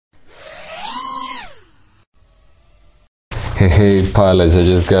Hey pilots, I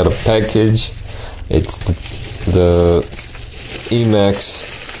just got a package. It's the Emax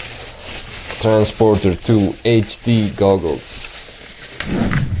Transporter II HD goggles.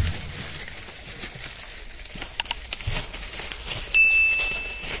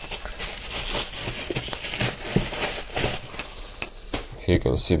 Here you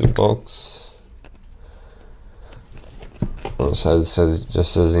can see the box. On the side it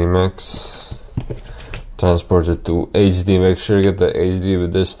just says Emax Transporter II HD. Make sure you get the HD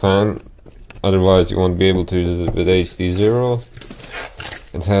with this fan, otherwise you won't be able to use it with HDZero.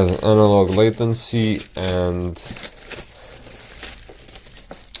 It has analog latency and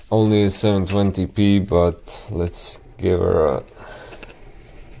only 720p, but let's give her a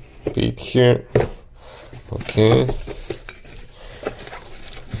beat here. Okay.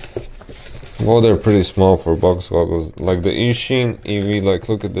 Well, they're pretty small for box goggles. Like the Eachine EV, like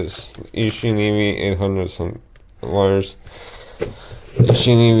look at this. Eachine EV 800 some wires.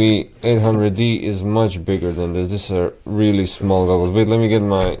 Eachine EV 800D is much bigger than this. These are really small goggles. Wait, let me get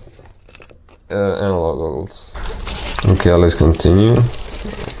my analog goggles. Okay, let's continue.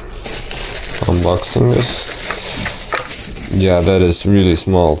 Unboxing this. Yeah, that is really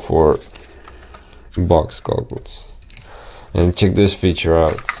small for box goggles. And check this feature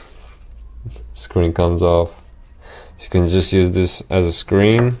out. Screen comes off. You can just use this as a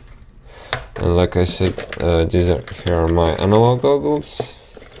screen, and like I said, here are my analog goggles.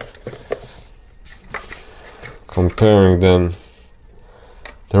 Comparing them,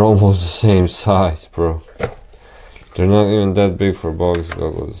 they're almost the same size, bro. They're not even that big for box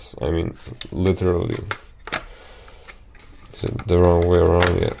goggles. I mean, literally. Is it the wrong way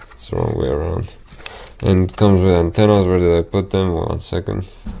around? Yeah, it's the wrong way around. And it comes with antennas. Where did I put them? 1 second.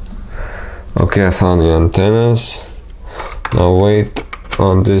 Okay, I found the antennas. Now wait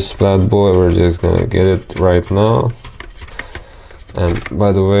on this bad boy, we're just gonna get it right now. And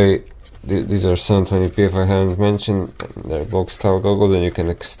by the way, these are 720p if I haven't mentioned. They're box style goggles and you can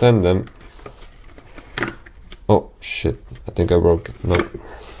extend them. Oh shit, I think I broke it. No.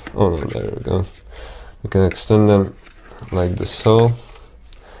 Oh no, there we go. You can extend them like this, so.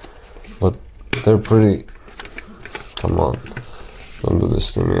 But they're pretty. Come on, don't do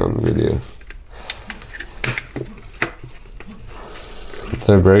this to me on video. Did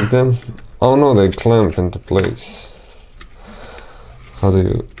I break them? Oh no, they clamp into place. How do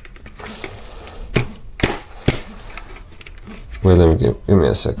you... Wait, let me give me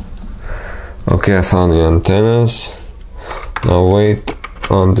a sec. Okay, I found the antennas. Now wait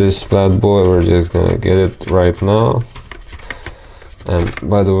on this bad boy, we're just gonna get it right now. And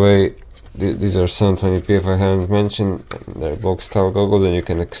by the way, these are 720p if I haven't mentioned. They're box style goggles and you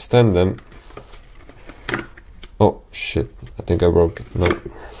can extend them. Oh shit, I think I broke it. No.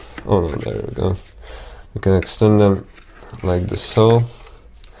 Oh no, there we go. You can extend them like this, so.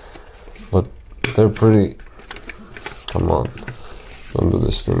 But they're pretty. Come on, don't do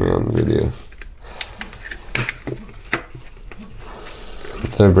this to me on video.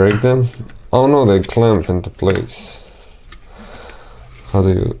 Did I break them? Oh no, they clamp into place. How do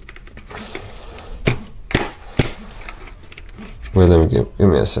you... Wait, let me give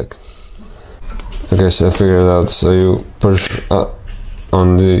me a sec. Okay, so I figured it out. So you push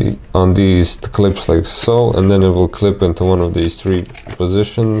on these clips like so, and then it will clip into one of these 3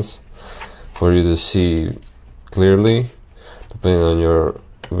 positions for you to see clearly, depending on your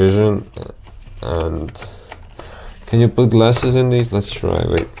vision. And can you put glasses in these? Let's try.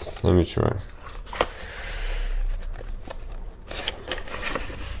 Wait, let me try.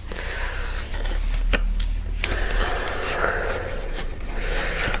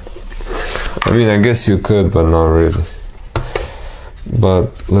 I mean, I guess you could, but not really.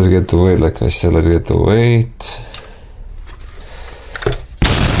 But let's get the weight, like I said, let's get the weight.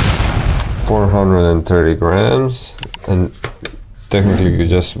 430 grams. And technically you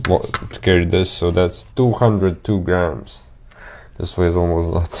just carry this, so that's 202 grams. This weighs almost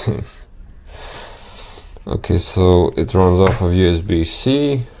nothing. Okay, so it runs off of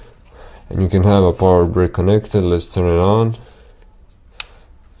USB-C. And you can have a power brick connected. Let's turn it on.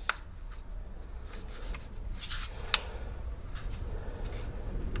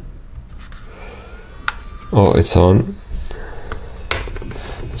 Oh, it's on.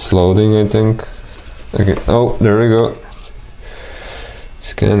 It's loading, I think. Okay. Oh, there we go.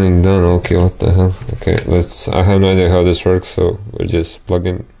 Scanning done. Okay, what the hell? Okay, I have no idea how this works, so we'll just plug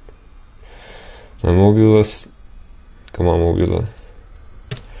in my Mobula. Come on, Mobula.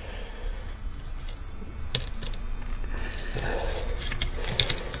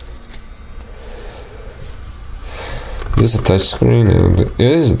 Is this a touch screen? It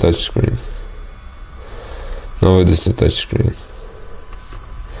is a touch screen. Now it is the touch screen.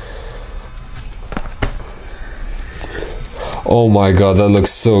 Oh my god, that looks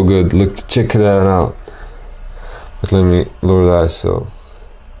so good. Look, check that out. But let me lower the ISO.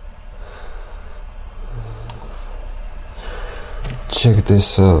 Check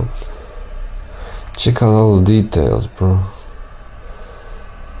this out. Check out all the details, bro.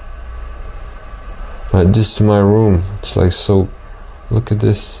 Like, this is my room. It's like so. Look at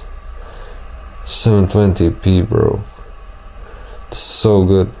this. 720p, bro. It's so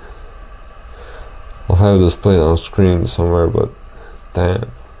good. I'll have this played on screen somewhere, but damn.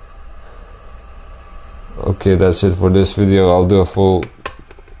 Okay, that's it for this video. I'll do a full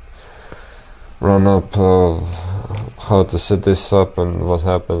run up of how to set this up and what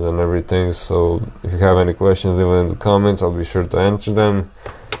happens and everything. So if you have any questions, leave it in the comments. I'll be sure to answer them.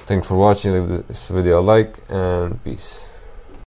 Thanks for watching. Leave this video a like and peace.